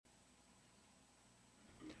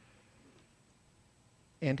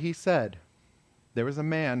And he said, there was a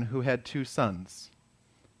man who had 2 sons.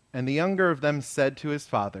 And the younger of them said to his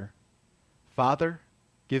father, Father,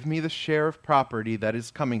 give me the share of property that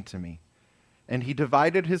is coming to me. And he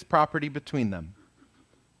divided his property between them.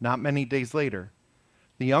 Not many days later,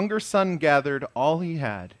 the younger son gathered all he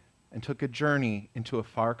had and took a journey into a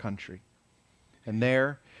far country. And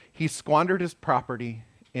there he squandered his property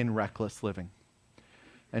in reckless living.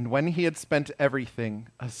 And when he had spent everything,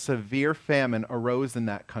 a severe famine arose in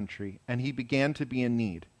that country, and he began to be in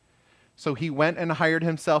need. So he went and hired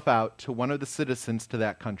himself out to one of the citizens to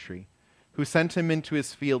that country, who sent him into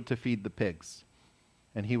his field to feed the pigs.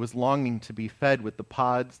 And he was longing to be fed with the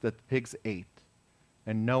pods that the pigs ate,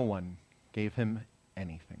 and no one gave him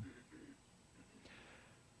anything.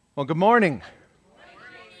 Well, good morning.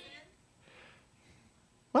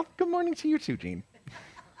 Well, good morning to you too, Gene.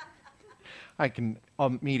 I can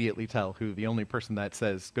immediately tell who the only person that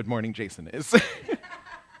says good morning, Jason, is.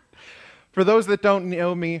 For those that don't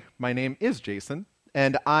know me, my name is Jason,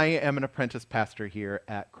 and I am an apprentice pastor here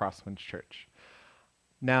at Crosswinds Church.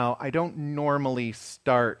 Now, I don't normally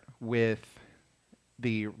start with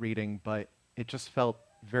the reading, but it just felt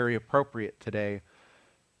very appropriate today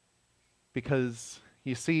because,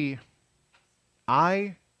 you see,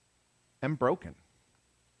 I am broken.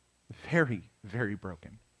 Very, very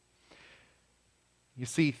broken. You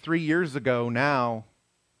see, 3 years ago now,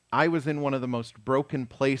 I was in one of the most broken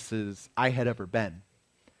places I had ever been.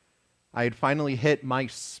 I had finally hit my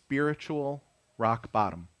spiritual rock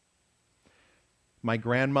bottom. My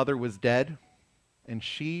grandmother was dead, and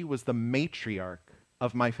she was the matriarch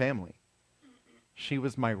of my family. She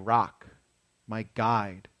was my rock, my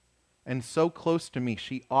guide, and so close to me,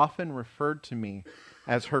 she often referred to me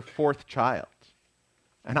as her 4th child.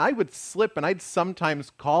 And I would slip, and I'd sometimes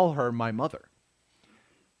call her my mother.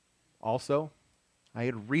 Also, I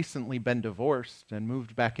had recently been divorced and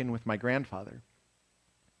moved back in with my grandfather.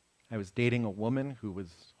 I was dating a woman who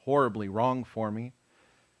was horribly wrong for me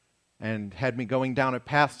and had me going down a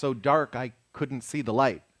path so dark I couldn't see the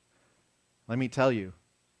light. Let me tell you,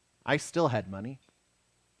 I still had money.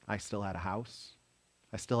 I still had a house.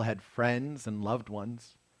 I still had friends and loved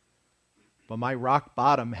ones. But my rock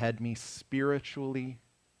bottom had me spiritually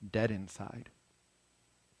dead inside.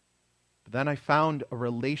 But then I found a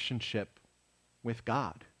relationship with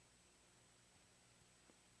God.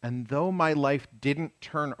 And though my life didn't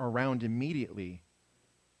turn around immediately,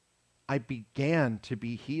 I began to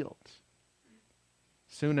be healed.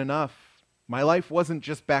 Soon enough, my life wasn't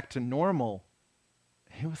just back to normal,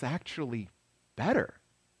 it was actually better.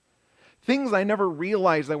 Things I never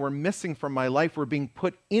realized that were missing from my life were being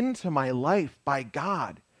put into my life by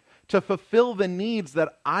God to fulfill the needs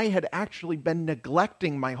that I had actually been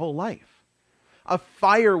neglecting my whole life. A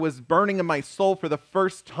fire was burning in my soul for the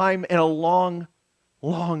first time in a long,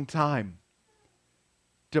 long time.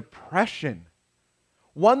 Depression,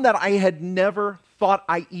 one that I had never thought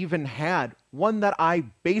I even had, one that I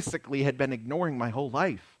basically had been ignoring my whole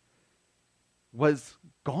life, was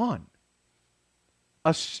gone.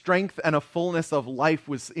 A strength and a fullness of life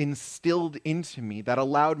was instilled into me that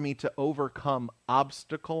allowed me to overcome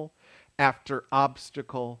obstacle after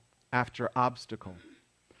obstacle after obstacle.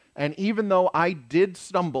 And even though I did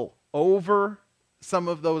stumble over some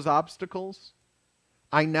of those obstacles,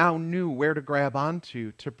 I now knew where to grab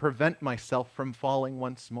onto to prevent myself from falling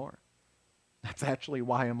once more. That's actually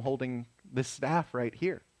why I'm holding this staff right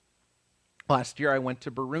here. Last year I went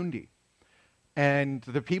to Burundi. And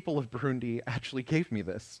the people of Burundi actually gave me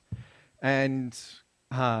this. And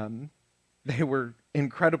they were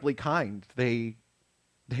incredibly kind. They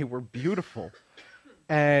were beautiful.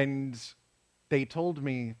 And they told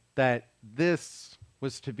me that this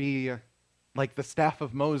was to be like the staff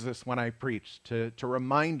of Moses when I preached, to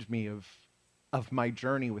remind me of my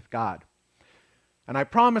journey with God. And I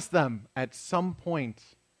promised them at some point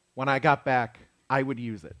when I got back, I would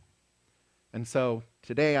use it. And so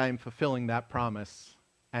today I am fulfilling that promise,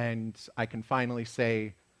 and I can finally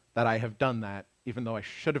say that I have done that, even though I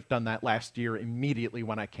should have done that last year immediately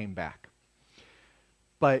when I came back.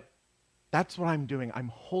 But that's what I'm doing. I'm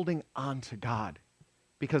holding on to God,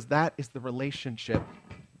 because that is the relationship.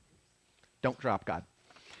 Don't drop God.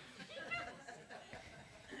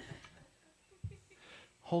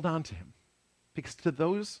 Hold on to him. Because to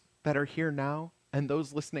those that are here now and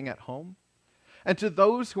those listening at home, and to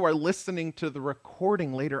those who are listening to the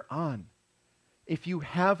recording later on, if you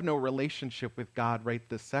have no relationship with God right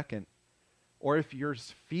this second, or if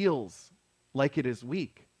yours feels like it is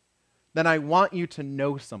weak, then I want you to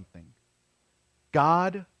know something.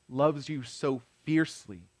 God loves you so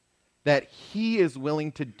fiercely that he is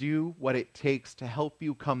willing to do what it takes to help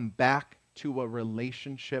you come back to a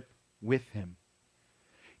relationship with him.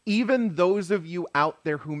 Even those of you out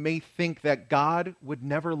there who may think that God would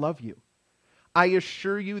never love you, I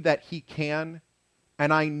assure you that he can,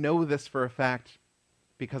 and I know this for a fact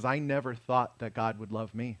because I never thought that God would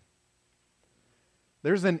love me.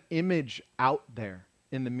 There's an image out there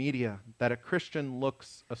in the media that a Christian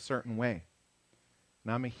looks a certain way.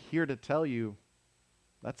 And I'm here to tell you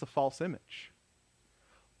that's a false image.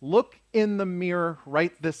 Look in the mirror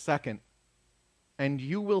right this second, and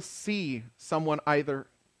you will see someone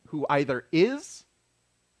who either is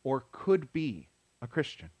or could be a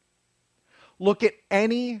Christian. Look at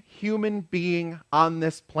any human being on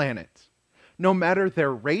this planet, no matter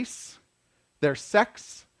their race, their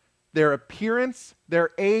sex, their appearance,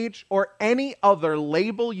 their age, or any other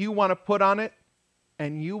label you want to put on it,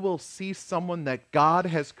 and you will see someone that God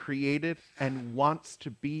has created and wants to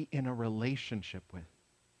be in a relationship with.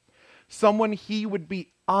 Someone he would be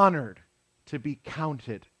honored to be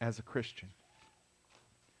counted as a Christian.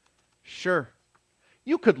 Sure,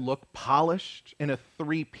 you could look polished in a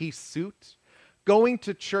 3-piece suit, going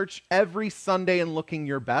to church every Sunday and looking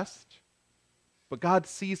your best, but God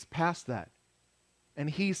sees past that, and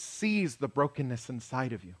he sees the brokenness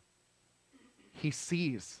inside of you. He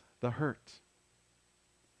sees the hurt.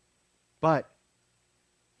 But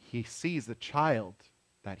he sees a child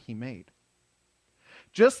that he made.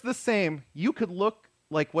 Just the same, you could look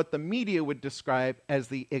like what the media would describe as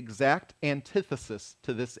the exact antithesis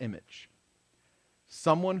to this image.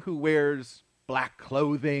 Someone who wears black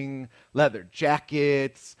clothing, leather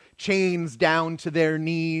jackets, chains down to their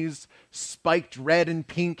knees, spiked red and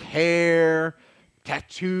pink hair,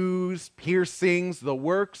 tattoos, piercings, the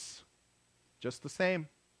works. Just the same.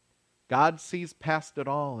 God sees past it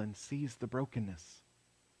all and sees the brokenness.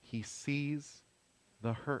 He sees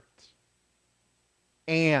the hurt.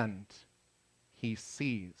 And he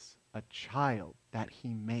sees a child that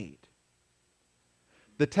he made.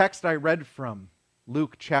 The text I read from,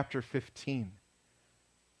 Luke chapter 15,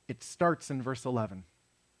 it starts in verse 11.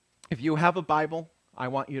 If you have a Bible, I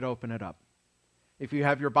want you to open it up. If you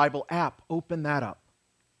have your Bible app, open that up.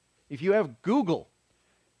 If you have Google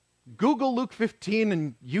Luke 15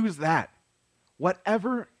 and use that.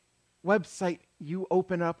 Whatever website you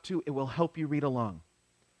open up to, it will help you read along.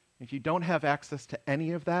 If you don't have access to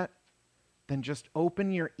any of that, then just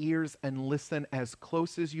open your ears and listen as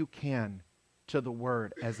close as you can to the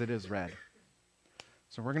word as it is read.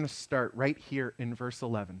 So we're going to start right here in verse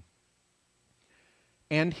 11.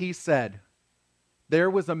 And he said, there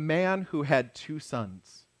was a man who had 2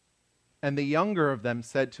 sons, and the younger of them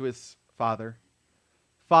said to his father,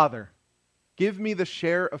 Father, give me the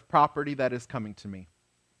share of property that is coming to me.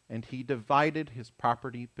 And he divided his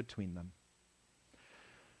property between them.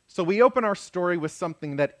 So we open our story with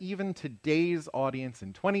something that even today's audience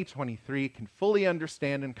in 2023 can fully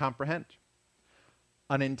understand and comprehend.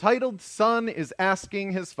 An entitled son is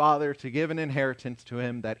asking his father to give an inheritance to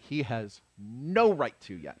him that he has no right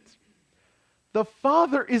to yet. The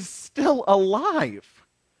father is still alive.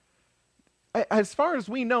 As far as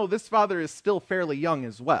we know, this father is still fairly young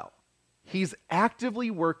as well. He's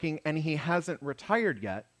actively working and he hasn't retired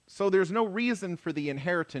yet, so there's no reason for the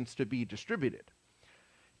inheritance to be distributed.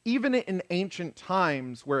 Even in ancient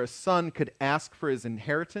times where a son could ask for his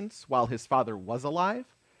inheritance while his father was alive,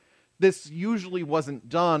 this usually wasn't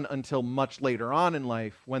done until much later on in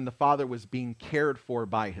life when the father was being cared for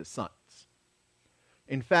by his sons.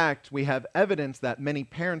 In fact, we have evidence that many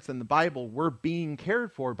parents in the Bible were being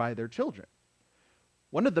cared for by their children.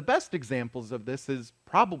 One of the best examples of this is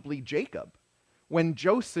probably Jacob. When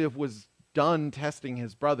Joseph was done testing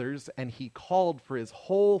his brothers and he called for his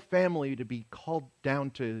whole family to be called down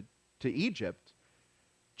to Egypt,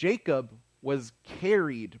 Jacob was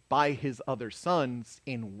carried by his other sons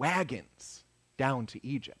in wagons down to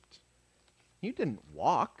Egypt. He didn't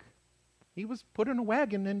walk. He was put in a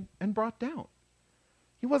wagon and brought down.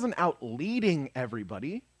 He wasn't out leading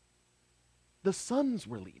everybody. The sons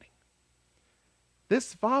were leading.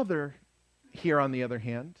 This father here, on the other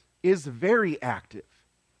hand, is very active,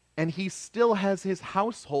 and he still has his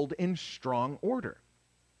household in strong order.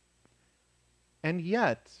 And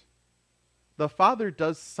yet, the father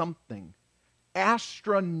does something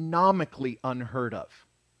astronomically unheard of.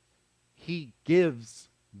 He gives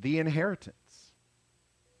the inheritance.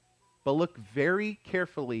 But look very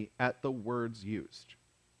carefully at the words used.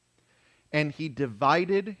 And he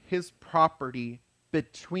divided his property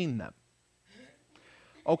between them.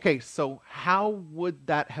 Okay, so how would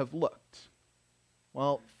that have looked?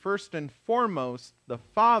 Well, first and foremost, the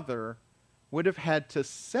father would have had to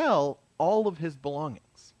sell all of his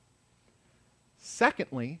belongings.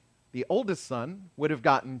 Secondly, The oldest son would have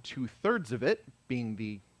gotten 2/3 of it, being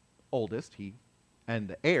the oldest, and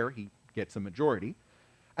the heir, he gets a majority.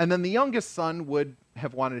 And then the youngest son would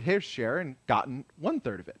have wanted his share and gotten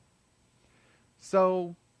 1/3 of it.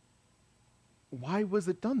 So why was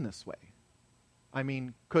it done this way? I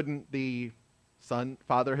mean, couldn't the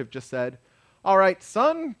father have just said, all right,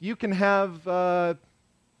 son, you can have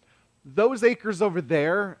those acres over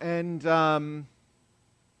there and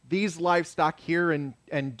these livestock here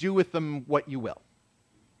and do with them what you will?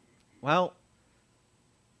 Well,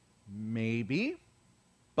 maybe,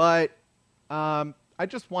 but I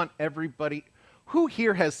just want everybody. Who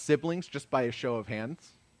here has siblings, just by a show of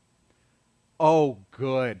hands? Oh,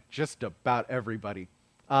 good. Just about everybody.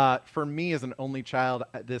 For me as an only child,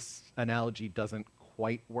 this analogy doesn't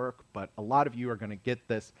quite work, but a lot of you are going to get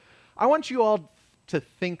this. I want you all to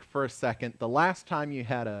think for a second the last time you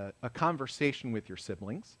had a conversation with your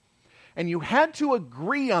siblings and you had to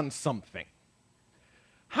agree on something.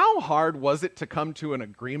 How hard was it to come to an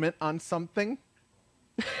agreement on something?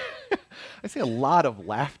 I see a lot of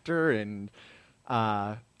laughter and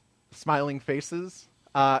smiling faces.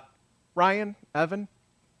 Ryan, Evan,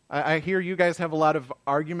 I hear you guys have a lot of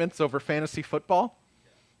arguments over fantasy football.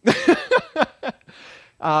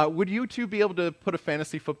 Would you two be able to put a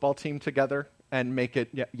fantasy football team together and make it?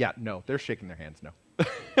 Yeah, no, they're shaking their hands, no.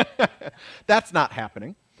 That's not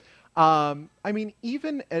happening. I mean,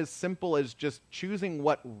 even as simple as just choosing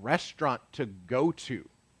what restaurant to go to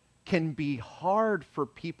can be hard for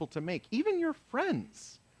people to make. Even your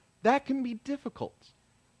friends, that can be difficult.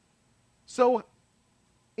 So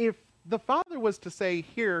if the father was to say,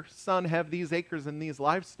 here, son, have these acres and these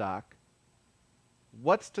livestock,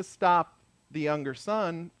 what's to stop the younger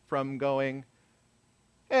son from going,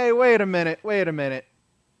 hey, wait a minute.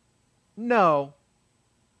 No,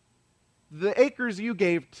 the acres you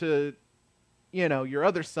gave to, your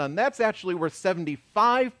other son, that's actually worth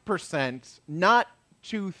 75%, not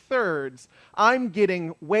 2/3. I'm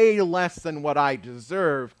getting way less than what I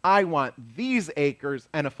deserve. I want these acres,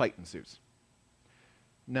 and a fight ensues.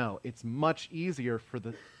 No, it's much easier for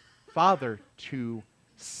the father to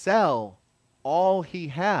sell all he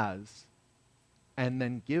has and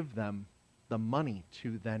then give them the money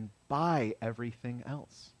to then buy everything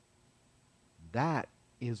else. That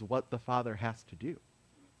is what the father has to do.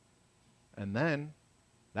 And then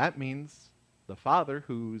that means the father,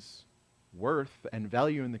 whose worth and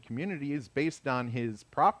value in the community is based on his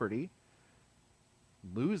property,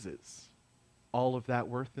 loses all of that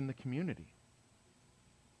worth in the community.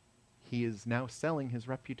 He is now selling his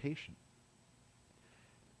reputation.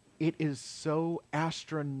 It is so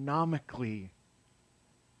astronomically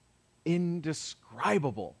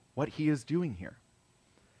indescribable what he is doing here.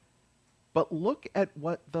 But look at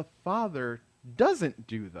what the father doesn't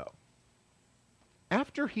do, though.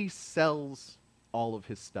 After he sells all of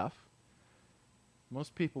his stuff,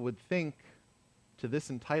 most people would think to this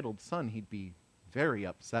entitled son, he'd be very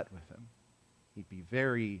upset with him. He'd be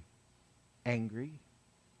very angry.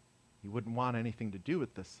 He wouldn't want anything to do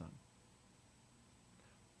with this son.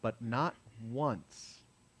 But not once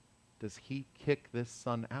does he kick this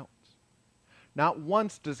son out. Not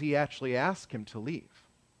once does he actually ask him to leave.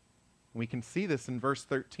 We can see this in verse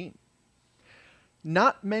 13.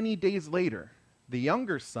 Not many days later, the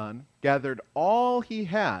younger son gathered all he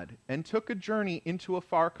had and took a journey into a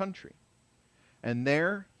far country. And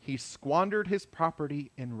there he squandered his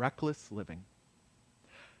property in reckless living.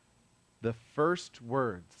 The first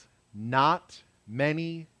words, not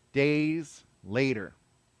many days later.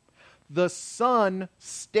 The son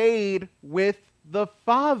stayed with the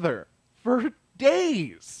father for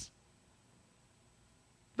days.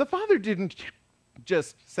 The father didn't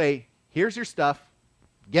just say, here's your stuff,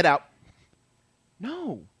 get out.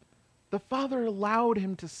 No, the father allowed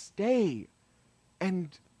him to stay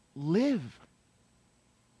and live.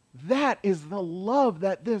 That is the love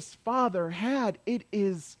that this father had. It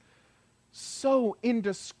is so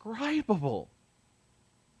indescribable.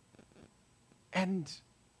 And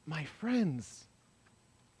my friends,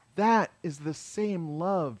 that is the same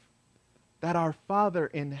love that our Father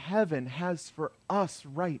in heaven has for us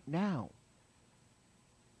right now.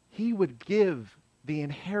 He would give the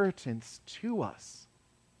inheritance to us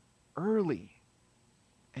early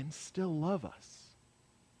and still love us.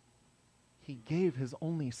 He gave his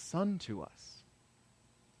only Son to us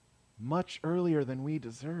much earlier than we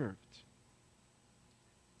deserved.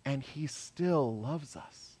 And he still loves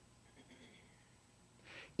us.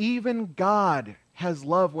 Even God has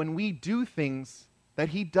love when we do things that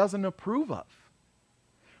he doesn't approve of.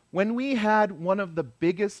 When we had one of the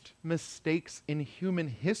biggest mistakes in human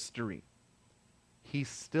history, he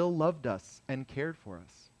still loved us and cared for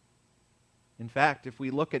us. In fact, if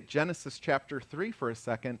we look at Genesis chapter 3 for a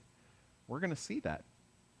second, we're going to see that.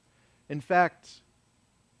 In fact,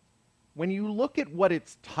 when you look at what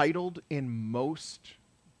it's titled in most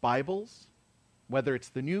Bibles, whether it's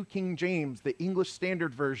the New King James, the English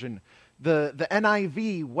Standard Version, the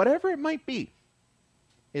NIV, whatever it might be,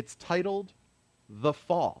 it's titled The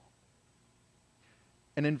Fall.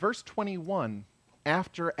 And in verse 21,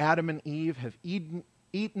 after Adam and Eve have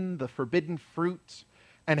eaten the forbidden fruit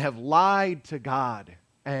and have lied to God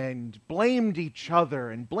and blamed each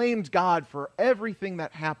other and blamed God for everything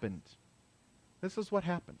that happened, this is what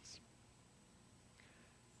happens.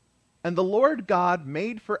 And the Lord God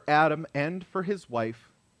made for Adam and for his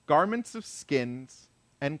wife garments of skins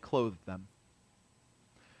and clothed them.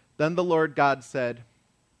 Then the Lord God said,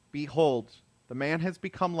 "Behold, the man has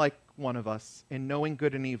become like one of us in knowing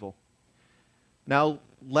good and evil. Now,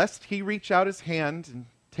 lest he reach out his hand and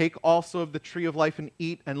take also of the tree of life and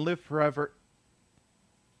eat and live forever."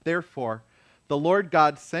 Therefore, the Lord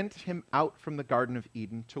God sent him out from the Garden of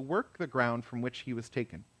Eden to work the ground from which he was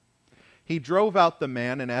taken. He drove out the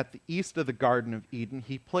man, and at the east of the Garden of Eden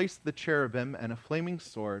he placed the cherubim and a flaming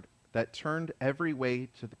sword that turned every way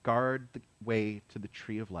to guard the way to the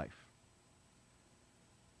tree of life.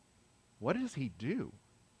 What does he do?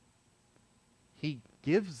 He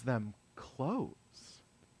gives them clothes.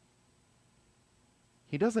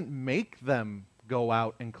 He doesn't make them go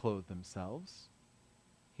out and clothe themselves.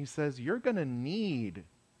 He says, you're going to need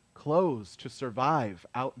clothes to survive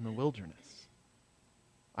out in the wilderness.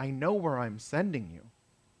 I know where I'm sending you.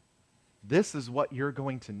 This is what you're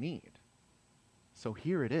going to need. So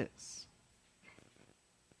here it is.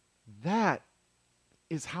 That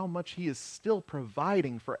is how much he is still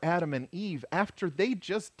providing for Adam and Eve after they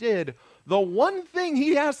just did the one thing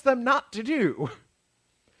he asked them not to do.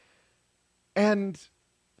 And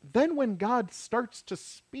then when God starts to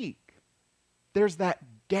speak, there's that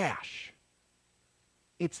dash.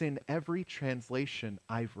 It's in every translation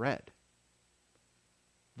I've read.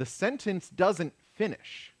 The sentence doesn't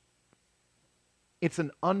finish. It's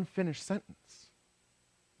an unfinished sentence.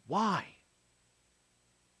 Why?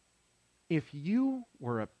 If you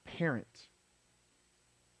were a parent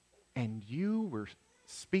and you were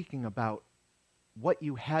speaking about what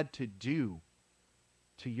you had to do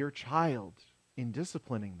to your child in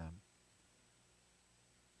disciplining them,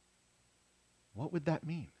 what would that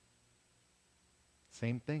mean?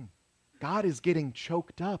 Same thing. God is getting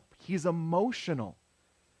choked up. He's emotional.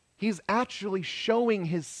 He's actually showing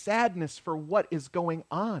his sadness for what is going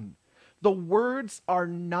on. The words are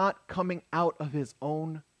not coming out of his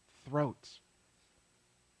own throat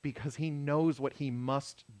because he knows what he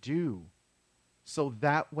must do. So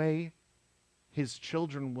that way, his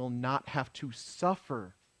children will not have to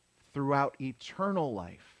suffer throughout eternal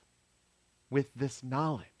life with this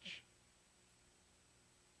knowledge.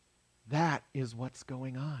 That is what's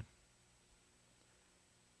going on.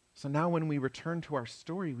 So now when we return to our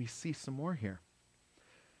story, we see some more here.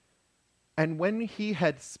 And when he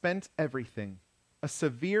had spent everything, a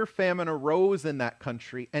severe famine arose in that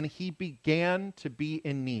country, and he began to be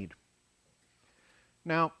in need.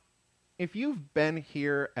 Now, if you've been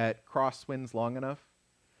here at Crosswinds long enough,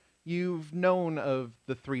 you've known of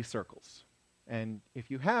the 3 circles. And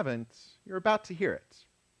if you haven't, you're about to hear it,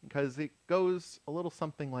 because it goes a little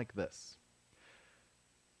something like this.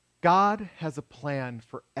 God has a plan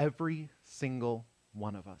for every single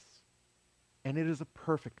one of us, and it is a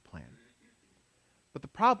perfect plan. But the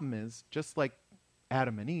problem is, just like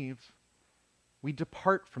Adam and Eve, we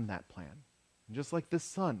depart from that plan. And just like this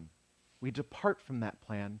son, we depart from that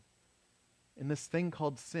plan in this thing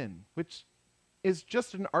called sin, which is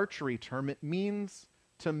just an archery term. It means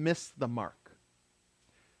to miss the mark.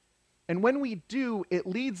 And when we do, it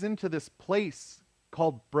leads into this place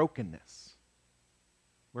called brokenness,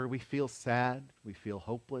 where we feel sad, we feel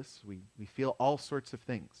hopeless, we feel all sorts of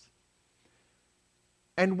things.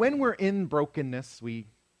 And when we're in brokenness, we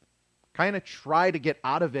kind of try to get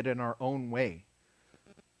out of it in our own way.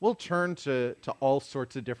 We'll turn to all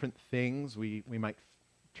sorts of different things. We might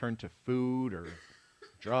turn to food or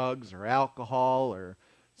drugs or alcohol, or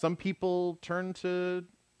some people turn to,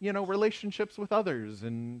 relationships with others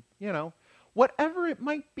and, whatever it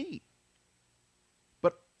might be.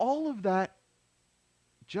 But all of that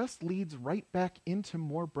just leads right back into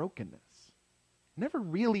more brokenness. Never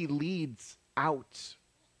really leads out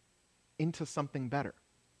into something better.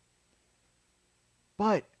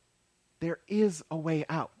 But there is a way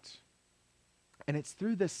out. And it's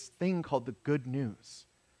through this thing called the good news,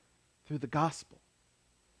 through the gospel.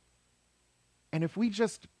 And if we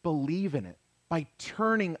just believe in it by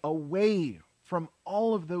turning away from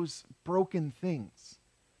all of those broken things,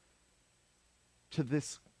 to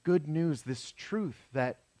this good news, this truth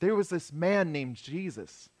that there was this man named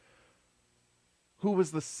Jesus who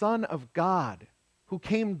was the Son of God, who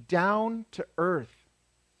came down to earth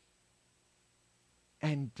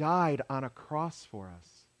and died on a cross for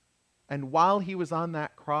us. And while he was on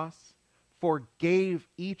that cross, forgave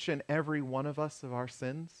each and every one of us of our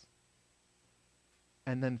sins.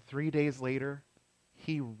 And then 3 days later,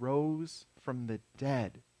 he rose from the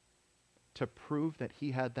dead to prove that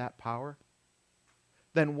he had that power.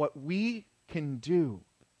 Then what we can do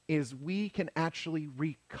is we can actually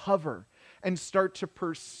recover and start to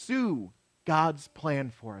pursue God's plan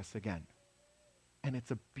for us again. And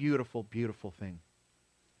it's a beautiful, beautiful thing.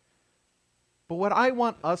 But what I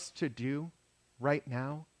want us to do right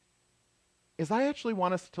now is I actually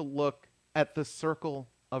want us to look at the circle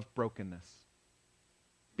of brokenness.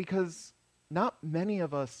 Because not many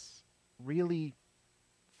of us really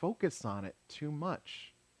focus on it too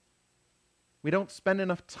much. We don't spend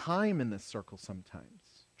enough time in this circle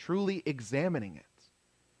sometimes, truly examining it.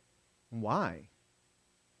 Why?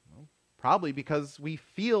 Well, probably because we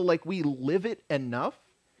feel like we live it enough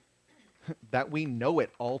that we know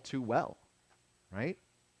it all too well, right?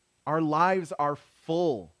 Our lives are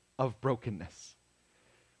full of brokenness.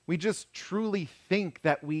 We just truly think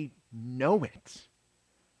that we know it.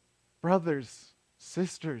 Brothers,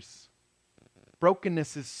 sisters,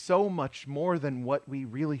 brokenness is so much more than what we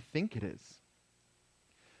really think it is.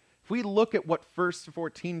 If we look at what verse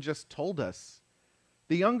 14 just told us,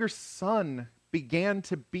 the younger son began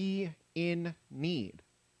to be in need.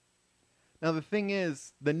 Now the thing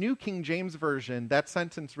is, the New King James Version, that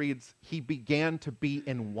sentence reads, he began to be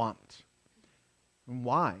in want. And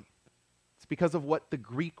why? It's because of what the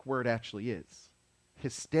Greek word actually is,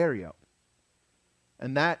 hysterio.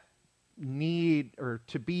 And that need, or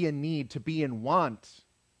to be in need, to be in want,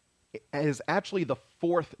 is actually the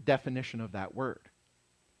fourth definition of that word.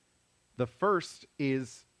 The first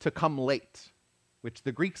is to come late, which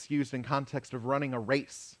the Greeks used in context of running a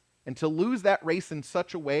race, and to lose that race in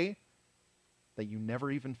such a way that you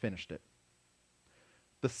never even finished it.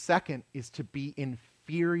 The second is to be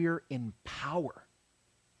inferior in power.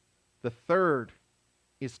 The third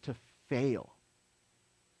is to fail.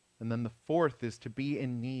 And then the fourth is to be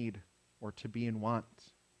in need or to be in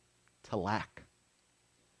want, to lack.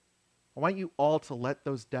 I want you all to let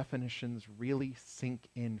those definitions really sink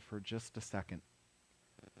in for just a second.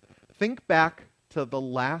 Think back to the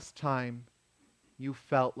last time you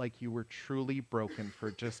felt like you were truly broken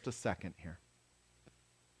for just a second here.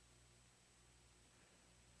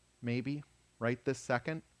 Maybe right this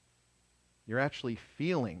second, you're actually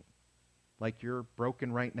feeling like you're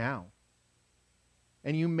broken right now.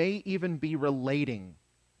 And you may even be relating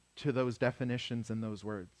to those definitions and those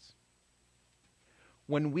words.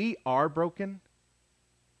 When we are broken,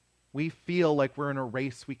 we feel like we're in a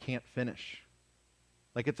race we can't finish.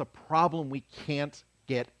 Like it's a problem we can't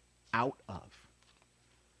get out of.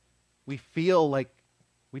 We feel like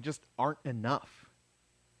we just aren't enough.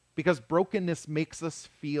 Because brokenness makes us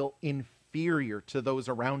feel inferior to those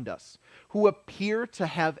around us who appear to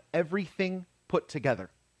have everything put together.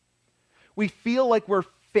 We feel like we're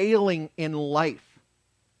failing in life.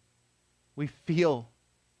 We feel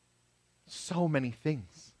so many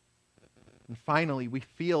things. And finally, we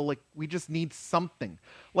feel like we just need something.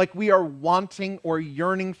 Like we are wanting or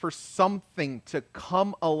yearning for something to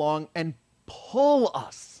come along and pull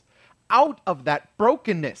us out of that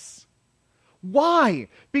brokenness. Why?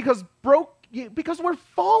 Because we're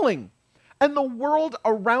falling. And the world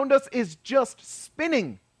around us is just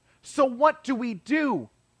spinning. So what do?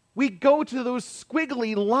 We go to those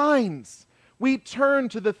squiggly lines. We turn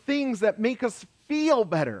to the things that make us feel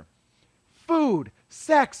better. Food,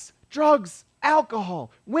 sex, drugs,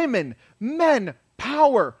 alcohol, women, men,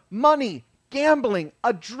 power, money, gambling,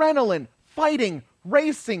 adrenaline, fighting,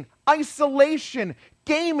 racing, isolation,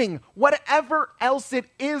 gaming, whatever else it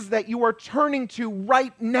is that you are turning to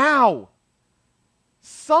right now.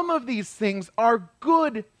 Some of these things are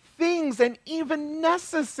good things and even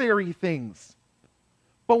necessary things.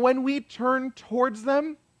 But when we turn towards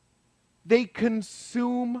them, they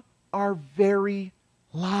consume our very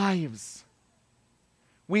lives.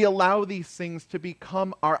 We allow these things to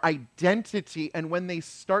become our identity, and when they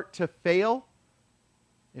start to fail,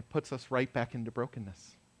 it puts us right back into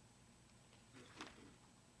brokenness.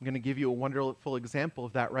 I'm going to give you a wonderful example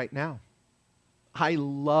of that right now. I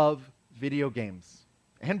love video games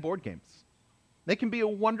and board games. They can be a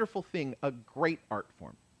wonderful thing, a great art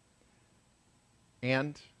form,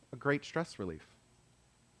 and a great stress relief.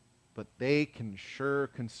 But they can sure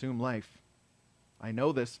consume life. I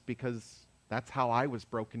know this because that's how I was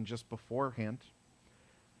broken just beforehand.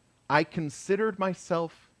 I considered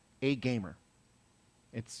myself a gamer.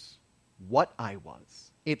 It's what I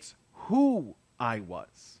was. It's who I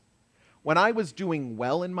was. When I was doing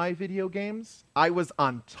well in my video games, I was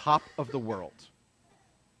on top of the world.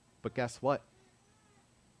 But guess what?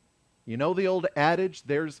 You know the old adage,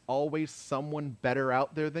 there's always someone better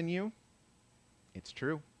out there than you? It's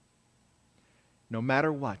true. No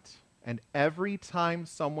matter what. And every time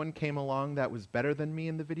someone came along that was better than me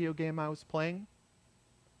in the video game I was playing,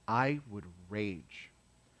 I would rage.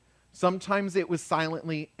 Sometimes it was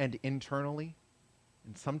silently and internally,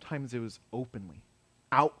 and sometimes it was openly,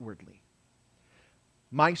 outwardly.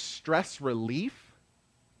 My stress relief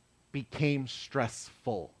became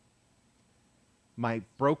stressful. My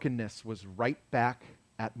brokenness was right back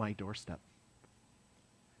at my doorstep.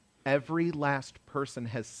 Every last person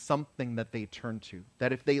has something that they turn to,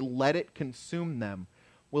 that if they let it consume them,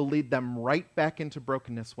 will lead them right back into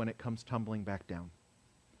brokenness when it comes tumbling back down.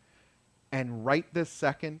 And right this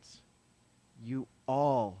second, you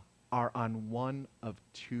all are on one of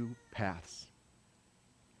two paths.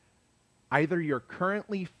 Either you're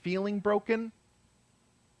currently feeling broken,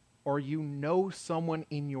 or you know someone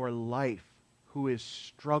in your life who is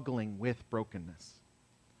struggling with brokenness.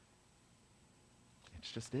 It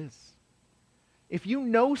just is. If you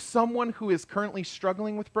know someone who is currently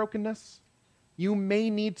struggling with brokenness, you may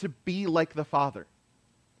need to be like the Father.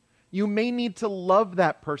 You may need to love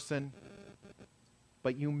that person,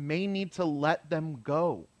 but you may need to let them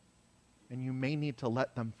go, and you may need to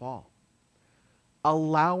let them fall.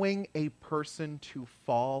 Allowing a person to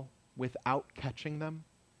fall without catching them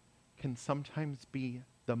can sometimes be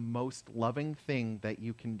the most loving thing that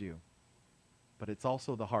you can do, but it's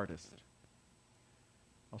also the hardest.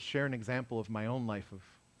 I'll share an example of my own life of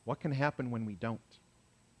what can happen when we don't.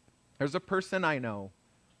 There's a person I know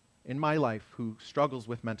in my life who struggles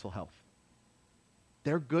with mental health.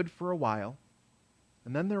 They're good for a while,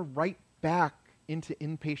 and then they're right back into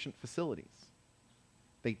inpatient facilities.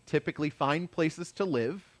 They typically find places to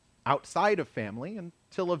live outside of family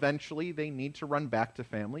until eventually they need to run back to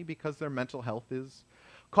family because their mental health is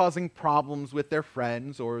causing problems with their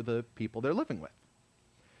friends or the people they're living with.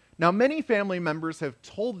 Now, many family members have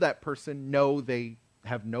told that person no, they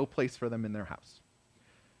have no place for them in their house.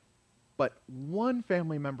 But one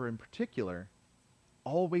family member in particular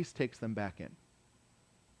always takes them back in.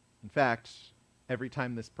 In fact, every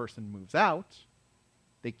time this person moves out,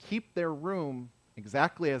 they keep their room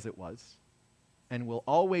exactly as it was and will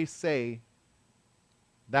always say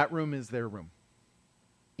that room is their room,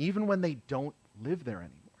 even when they don't live there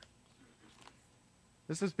anymore.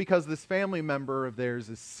 This is because this family member of theirs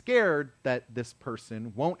is scared that this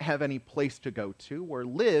person won't have any place to go to or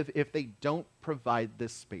live if they don't provide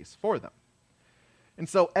this space for them. And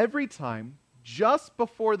so every time, just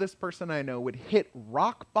before this person I know would hit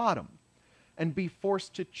rock bottom and be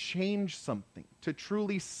forced to change something, to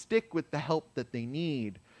truly stick with the help that they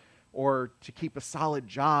need, or to keep a solid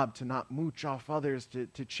job, to not mooch off others,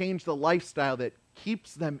 to change the lifestyle that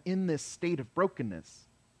keeps them in this state of brokenness,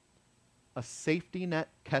 a safety net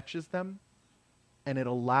catches them, and it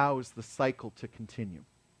allows the cycle to continue.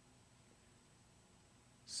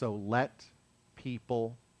 So let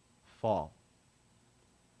people fall.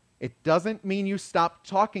 It doesn't mean you stop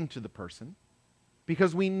talking to the person,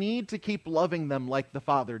 because we need to keep loving them like the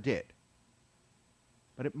Father did.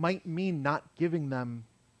 But it might mean not giving them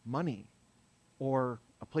money, or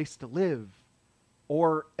a place to live,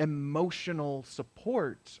 or emotional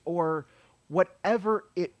support, or whatever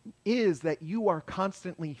it is that you are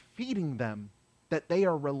constantly feeding them that they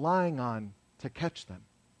are relying on to catch them.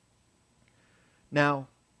 Now,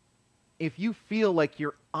 if you feel like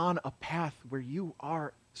you're on a path where you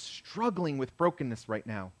are struggling with brokenness right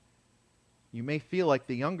now, you may feel like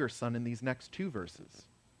the younger son in these next two verses.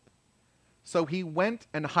 So he went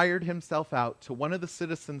and hired himself out to one of the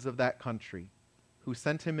citizens of that country, who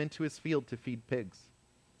sent him into his field to feed pigs.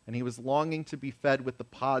 And he was longing to be fed with the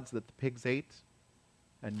pods that the pigs ate,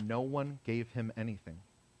 and no one gave him anything.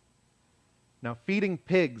 Now, feeding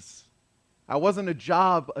pigs, that wasn't a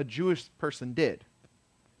job a Jewish person did.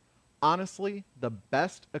 Honestly, the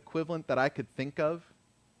best equivalent that I could think of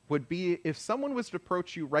would be if someone was to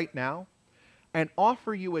approach you right now and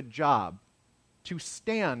offer you a job to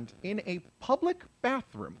stand in a public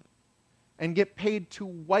bathroom and get paid to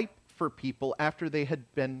wipe for people after they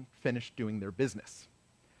had been finished doing their business.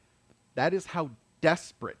 That is how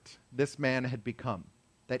desperate this man had become,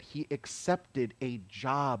 that he accepted a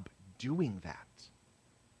job doing that.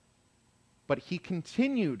 But he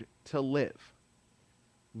continued to live,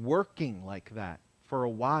 working like that for a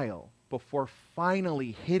while before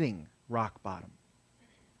finally hitting rock bottom.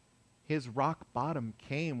 his rock bottom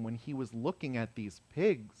came when he was looking at these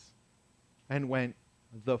pigs and went,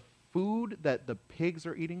 the food that the pigs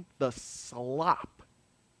are eating, the slop,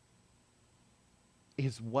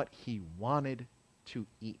 is what he wanted to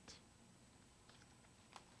eat.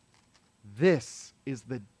 This is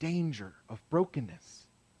the danger of brokenness.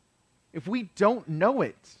 If we don't know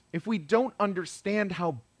it, if we don't understand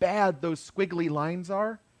how bad those squiggly lines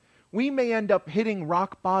are, we may end up hitting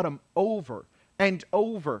rock bottom over and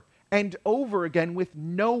over and over again with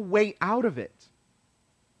no way out of it.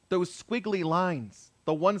 Those squiggly lines,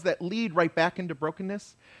 the ones that lead right back into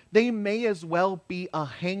brokenness, they may as well be a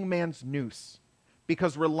hangman's noose,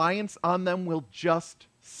 because reliance on them will just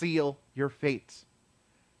seal your fate.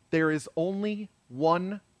 There is only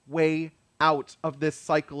one way out of this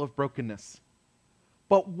cycle of brokenness.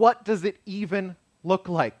 But what does it even look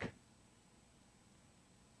like?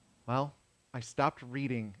 Well, I stopped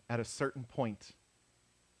reading at a certain point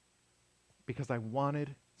because I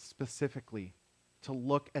wanted specifically to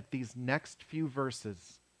look at these next few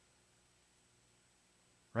verses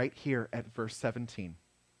right here at verse 17.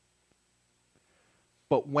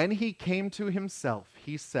 But when he came to himself,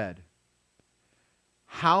 he said,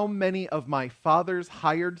 "How many of my father's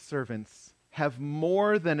hired servants have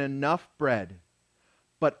more than enough bread,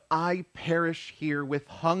 but I perish here with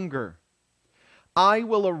hunger? I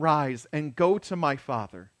will arise and go to my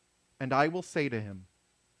father, and I will say to him,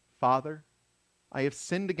 Father, I have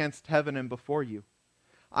sinned against heaven and before you.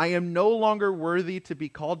 I am no longer worthy to be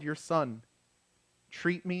called your son.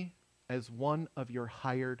 Treat me as one of your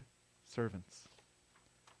hired servants."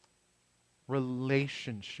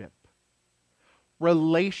 Relationship.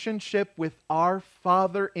 Relationship with our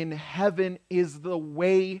Father in heaven is the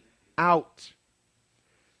way out.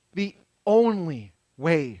 The only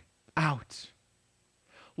way out.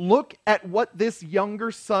 Look at what this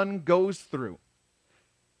younger son goes through.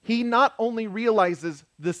 He not only realizes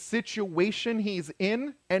the situation he's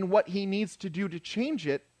in and what he needs to do to change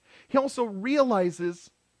it, he also realizes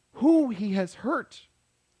who he has hurt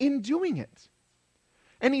in doing it.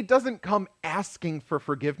 And he doesn't come asking for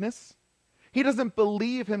forgiveness. He doesn't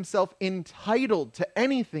believe himself entitled to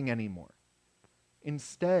anything anymore.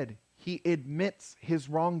 Instead, he admits his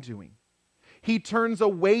wrongdoing. He turns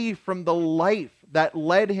away from the life that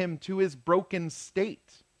led him to his broken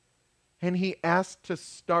state. And he asks to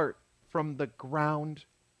start from the ground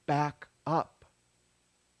back up.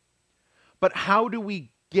 But how do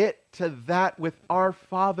we get to that with our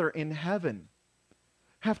Father in heaven?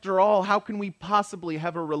 After all, how can we possibly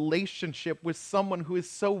have a relationship with someone who is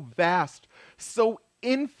so vast, so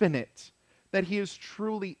infinite, that he is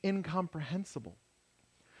truly incomprehensible?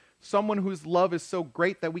 Someone whose love is so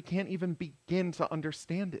great that we can't even begin to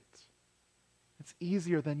understand it. It's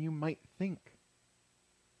easier than you might think.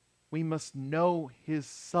 We must know his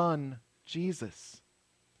Son, Jesus.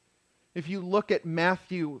 If you look at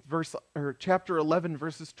Matthew chapter 11,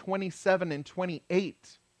 verses 27 and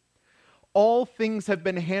 28, all things have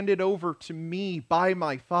been handed over to me by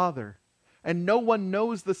my Father, and no one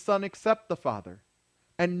knows the Son except the Father,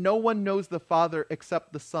 and no one knows the Father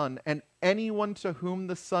except the Son, and anyone to whom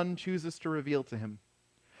the Son chooses to reveal to him.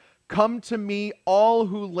 Come to me, all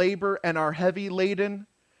who labor and are heavy laden,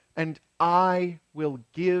 and I will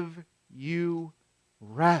give you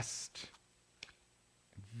rest.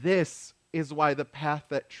 This is why the path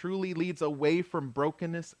that truly leads away from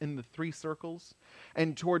brokenness in the three circles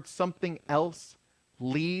and towards something else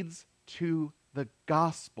leads to the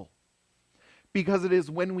gospel. Because it is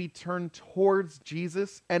when we turn towards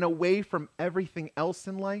Jesus and away from everything else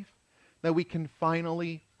in life that we can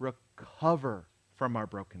finally recover from our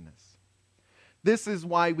brokenness. This is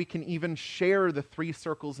why we can even share the three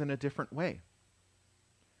circles in a different way.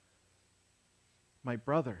 My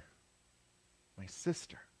brother, my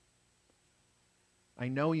sister, I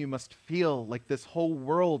know you must feel like this whole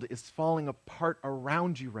world is falling apart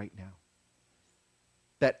around you right now.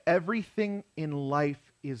 That everything in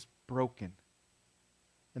life is broken.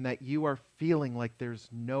 And that you are feeling like there's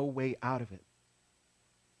no way out of it.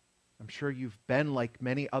 I'm sure you've been like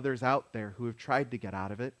many others out there who have tried to get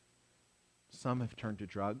out of it. Some have turned to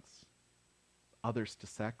drugs, others to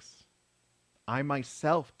sex. I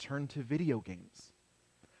myself turned to video games.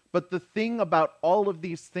 But the thing about all of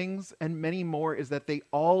these things and many more is that they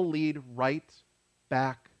all lead right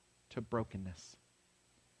back to brokenness.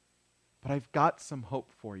 But I've got some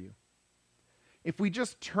hope for you. If we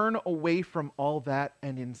just turn away from all that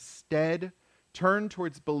and instead turn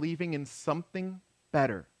towards believing in something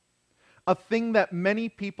better, a thing that many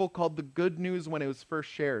people called the good news when it was first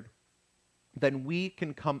shared, then we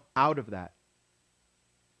can come out of that.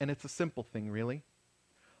 And it's a simple thing, really.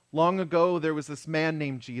 Long ago, there was this man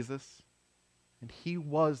named Jesus, and he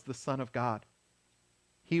was the Son of God.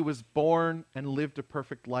 He was born and lived a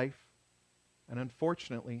perfect life, and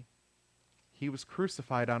unfortunately, he was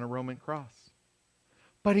crucified on a Roman cross.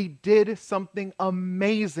 But he did something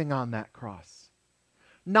amazing on that cross.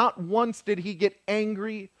 Not once did he get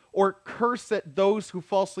angry or curse at those who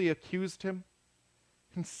falsely accused him.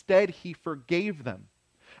 Instead, he forgave them.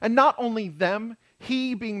 And not only them,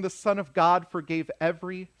 he, being the Son of God, forgave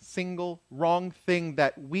every single wrong thing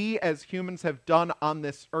that we as humans have done on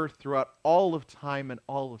this earth throughout all of time and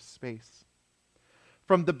all of space.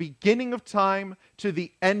 From the beginning of time to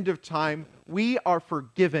the end of time, we are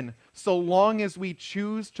forgiven so long as we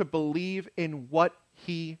choose to believe in what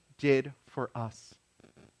he did for us.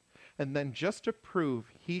 And then just to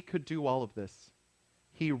prove he could do all of this,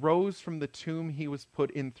 he rose from the tomb he was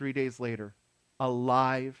put in 3 days later,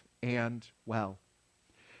 alive and well.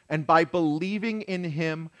 And by believing in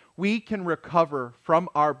him, we can recover from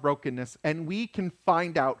our brokenness and we can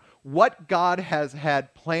find out what God has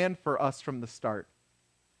had planned for us from the start.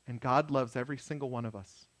 And God loves every single one of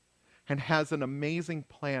us and has an amazing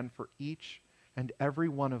plan for each and every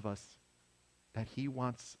one of us that he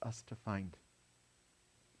wants us to find.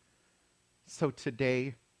 So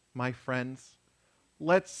today, my friends,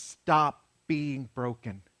 let's stop being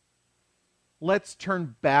broken. Let's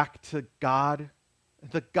turn back to God,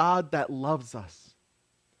 the God that loves us.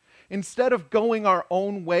 Instead of going our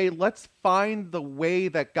own way, let's find the way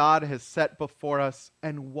that God has set before us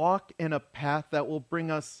and walk in a path that will bring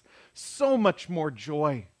us so much more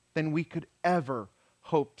joy than we could ever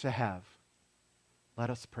hope to have. Let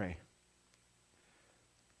us pray.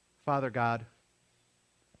 Father God,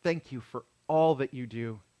 thank you for all that you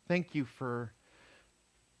do. Thank you for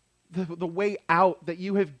the way out that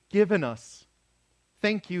you have given us.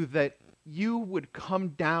 Thank you that you would come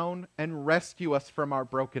down and rescue us from our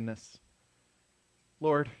brokenness.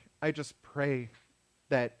 Lord, I just pray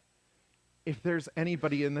that if there's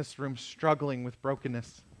anybody in this room struggling with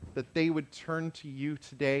brokenness, that they would turn to you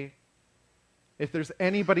today. If there's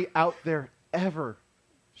anybody out there ever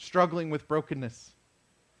struggling with brokenness,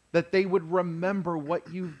 that they would remember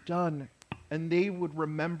what you've done and they would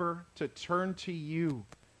remember to turn to you,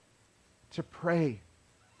 to pray,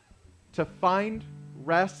 to find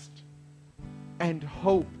rest and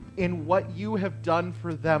hope in what you have done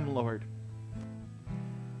for them, Lord.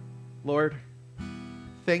 Lord,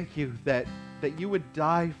 thank you that you would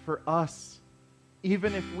die for us,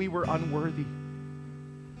 even if we were unworthy.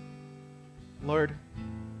 Lord,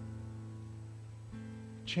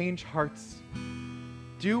 change hearts.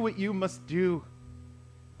 Do what you must do.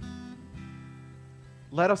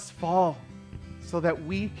 Let us fall so that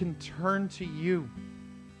we can turn to you.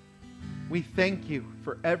 We thank you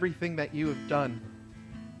for everything that you have done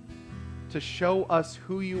to show us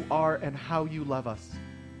who you are and how you love us,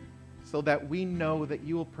 so that we know that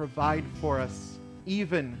you will provide for us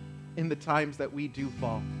even in the times that we do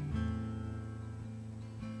fall.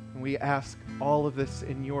 And we ask all of this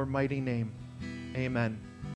in your mighty name. Amen.